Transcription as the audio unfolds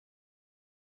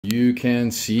You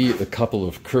can see a couple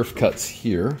of kerf cuts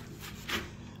here.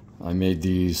 I made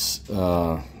these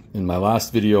in my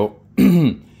last video.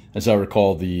 As I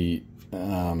recall, it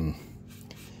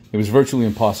was virtually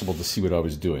impossible to see what I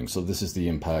was doing. So this is the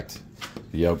impact,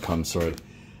 the outcome, sorry.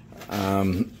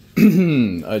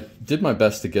 I did my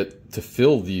best to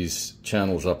fill these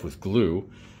channels up with glue,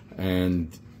 and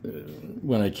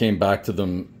when I came back to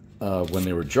them when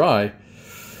they were dry,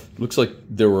 looks like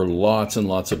there were lots and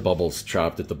lots of bubbles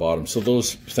trapped at the bottom. So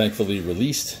those thankfully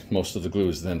released. Most of the glue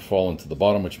has then fallen to the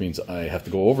bottom, which means I have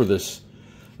to go over this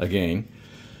again.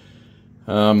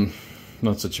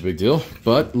 Not such a big deal,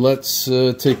 but let's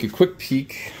take a quick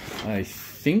peek. I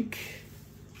think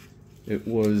it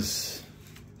was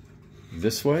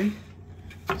this way.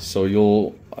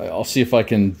 So I'll see if I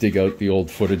can dig out the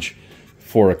old footage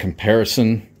for a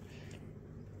comparison.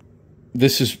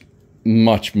 This is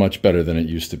much, much better than it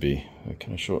used to be.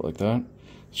 Can I show it like that?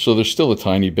 So there's still a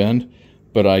tiny bend,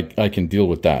 but I can deal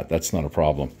with that. That's not a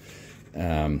problem.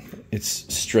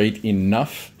 It's straight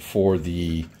enough for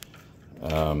the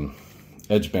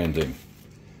edge bending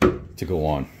to go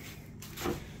on.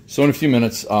 So in a few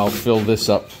minutes, I'll fill this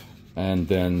up and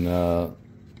then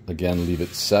again leave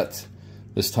it set.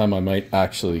 This time I might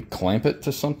actually clamp it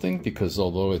to something, because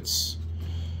although it's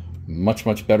much,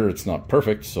 much better, it's not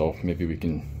perfect. So maybe we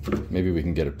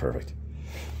can get it perfect.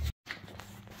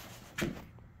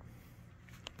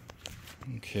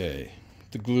 Okay,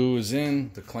 the glue is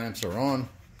in, the clamps are on.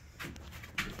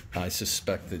 I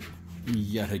suspect that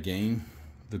yet again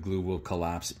the glue will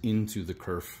collapse into the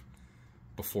kerf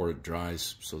before it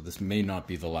dries, so this may not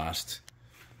be the last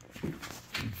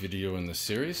video in the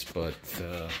series, but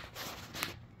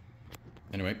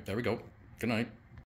anyway, there we go. Good night.